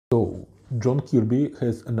John Kirby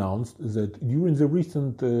has announced that during the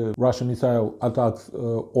recent Russian missile attacks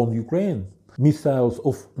on Ukraine, missiles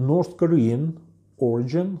of North Korean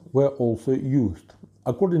origin were also used.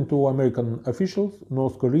 According to American officials,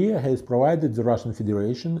 North Korea has provided the Russian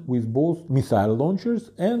Federation with both missile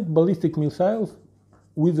launchers and ballistic missiles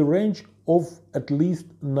with a range of at least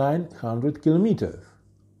 900 kilometers.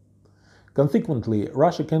 Consequently,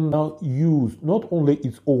 Russia can now use not only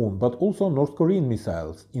its own but also North Korean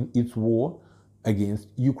missiles in its war against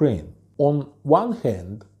Ukraine. On one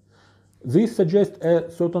hand, this suggests a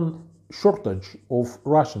certain shortage of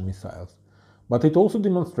Russian missiles, but it also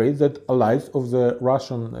demonstrates that allies of the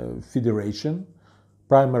Russian Federation,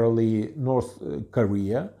 primarily North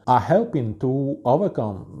Korea, are helping to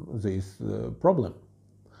overcome this problem.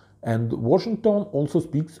 And Washington also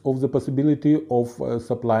speaks of the possibility of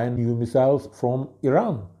supplying new missiles from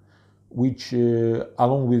Iran, which,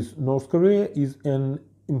 along with North Korea, is an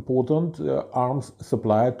important arms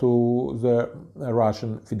supplier to the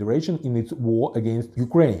Russian Federation in its war against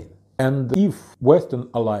Ukraine. And if Western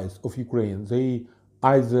allies of Ukraine, they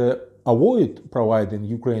either avoid providing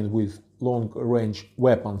Ukraine with long-range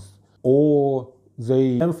weapons, or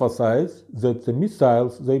they emphasize that the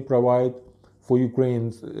missiles they provide for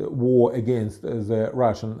Ukraine's war against the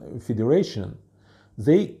Russian Federation,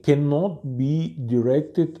 they cannot be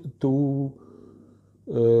directed to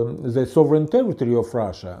the sovereign territory of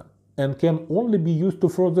Russia and can only be used to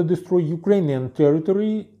further destroy Ukrainian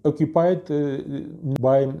territory occupied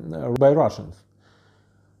by Russians.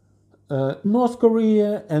 North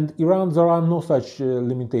Korea and Iran, there are no such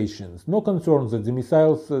limitations, no concerns that the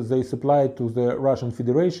missiles they supply to the Russian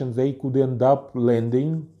Federation, they could end up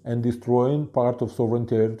landing and destroying part of sovereign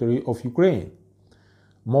territory of Ukraine.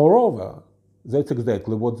 Moreover, that's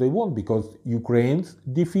exactly what they want, because Ukraine's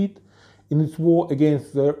defeat in its war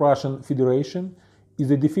against the Russian Federation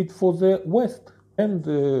is a defeat for the West and,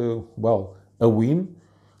 a win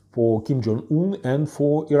for Kim Jong-un and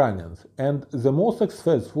for Iranians. And the more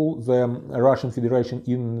successful the Russian Federation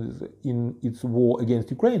in its war against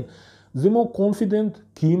Ukraine, the more confident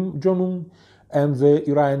Kim Jong-un and the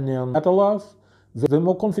Iranian allies, the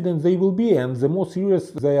more confident they will be, and the more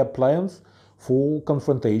serious their plans for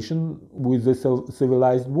confrontation with the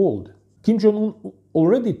civilized world. Kim Jong-un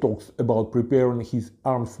already talks about preparing his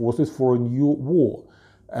armed forces for a new war,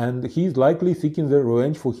 and he is likely seeking the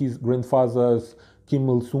revenge for his grandfather's Kim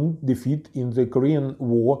Il-sung defeat in the Korean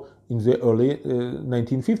War in the early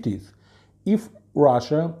 1950s. If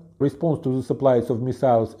Russia responds to the supplies of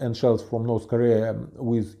missiles and shells from North Korea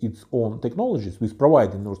with its own technologies, with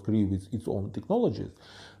providing North Korea with its own technologies,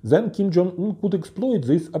 then Kim Jong-un could exploit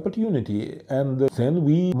this opportunity, and then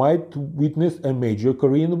we might witness a major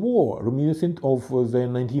Korean War reminiscent of the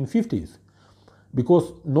 1950s,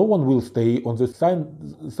 because no one will stay on the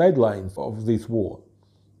sidelines of this war.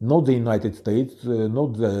 Not the United States,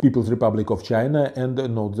 not the People's Republic of China, and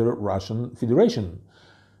not the Russian Federation.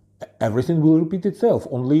 Everything will repeat itself,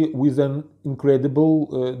 only with an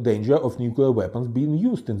incredible danger of nuclear weapons being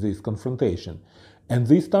used in this confrontation. And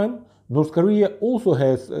this time, North Korea also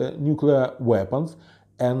has nuclear weapons,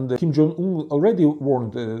 and Kim Jong-un already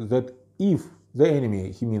warned that if the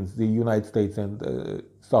enemy, he means the United States and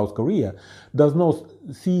South Korea, does not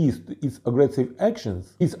cease its aggressive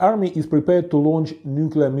actions, his army is prepared to launch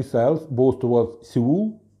nuclear missiles both towards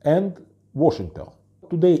Seoul and Washington.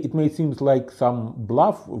 Today it may seem like some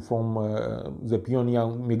bluff from the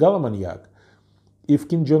Pyongyang megalomaniac. If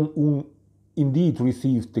Kim Jong-un indeed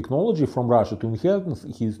receives technology from Russia to enhance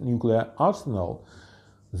his nuclear arsenal,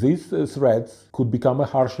 these threats could become a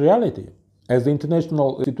harsh reality. As the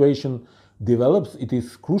international situation develops, it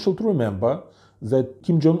is crucial to remember that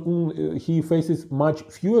Kim Jong-un he faces much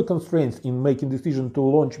fewer constraints in making decisions to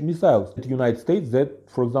launch missiles at the United States than,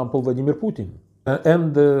 for example, Vladimir Putin.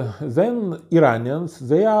 And then Iranians,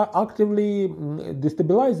 they are actively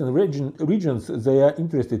destabilizing regions they are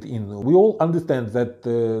interested in. We all understand that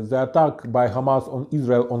the attack by Hamas on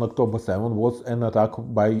Israel on October 7 was an attack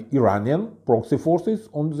by Iranian proxy forces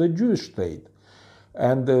on the Jewish state.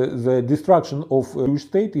 And the destruction of the Jewish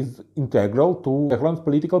state is integral to Tehran's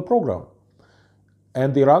political program.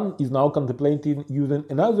 And Iran is now contemplating using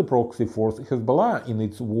another proxy force, Hezbollah, in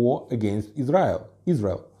its war against Israel.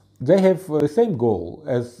 They have the same goal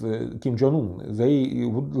as Kim Jong-un. They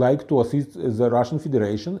would like to assist the Russian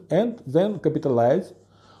Federation and then capitalize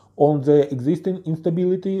on the existing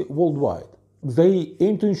instability worldwide. They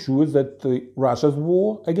aim to ensure that Russia's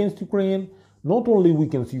war against Ukraine not only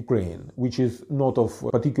weakens Ukraine, which is not of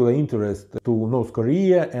particular interest to North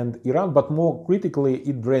Korea and Iran, but more critically,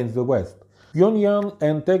 it drains the West. Pyongyang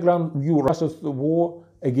and Tehran view Russia's war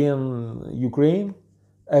against Ukraine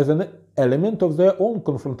as an element of their own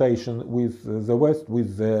confrontation with the West,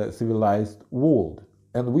 with the civilized world.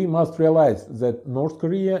 And we must realize that North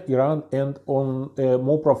Korea, Iran, and on a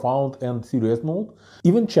more profound and serious note,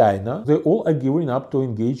 even China, they all are gearing up to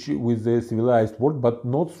engage with the civilized world, but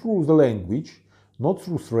not through the language, not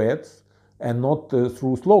through threats, and not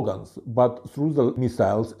through slogans, but through the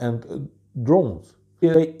missiles and drones.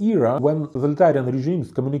 In the era when totalitarian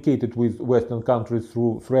regimes communicated with Western countries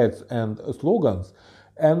through threats and slogans,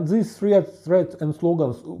 and these threats and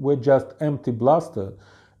slogans were just empty bluster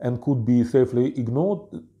and could be safely ignored,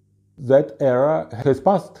 that era has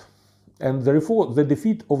passed. And therefore, the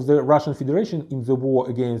defeat of the Russian Federation in the war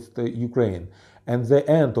against Ukraine and the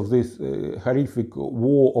end of this horrific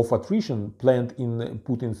war of attrition planned in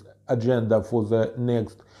Putin's agenda for the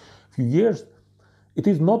next few years, it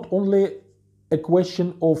is not only a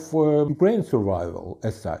question of Ukraine's survival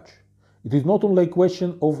as such. It is not only a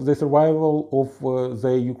question of the survival of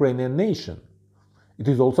the Ukrainian nation. It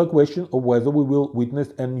is also a question of whether we will witness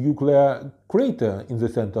a nuclear crater in the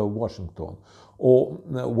center of Washington, or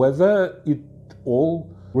whether it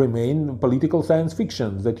all remain political science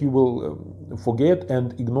fiction that you will forget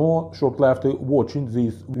and ignore shortly after watching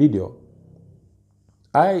this video.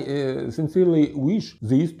 I sincerely wish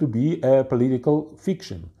this to be a political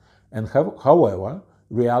fiction, and however,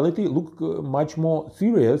 reality looks much more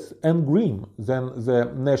serious and grim than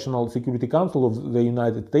the National Security Council of the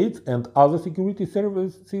United States and other security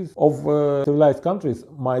services of civilized countries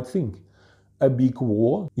might think. A big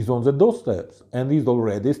war is on the doorsteps and is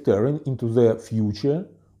already staring into the future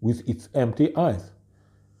with its empty eyes.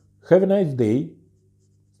 Have a nice day.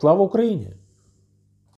 Slava Ukraini!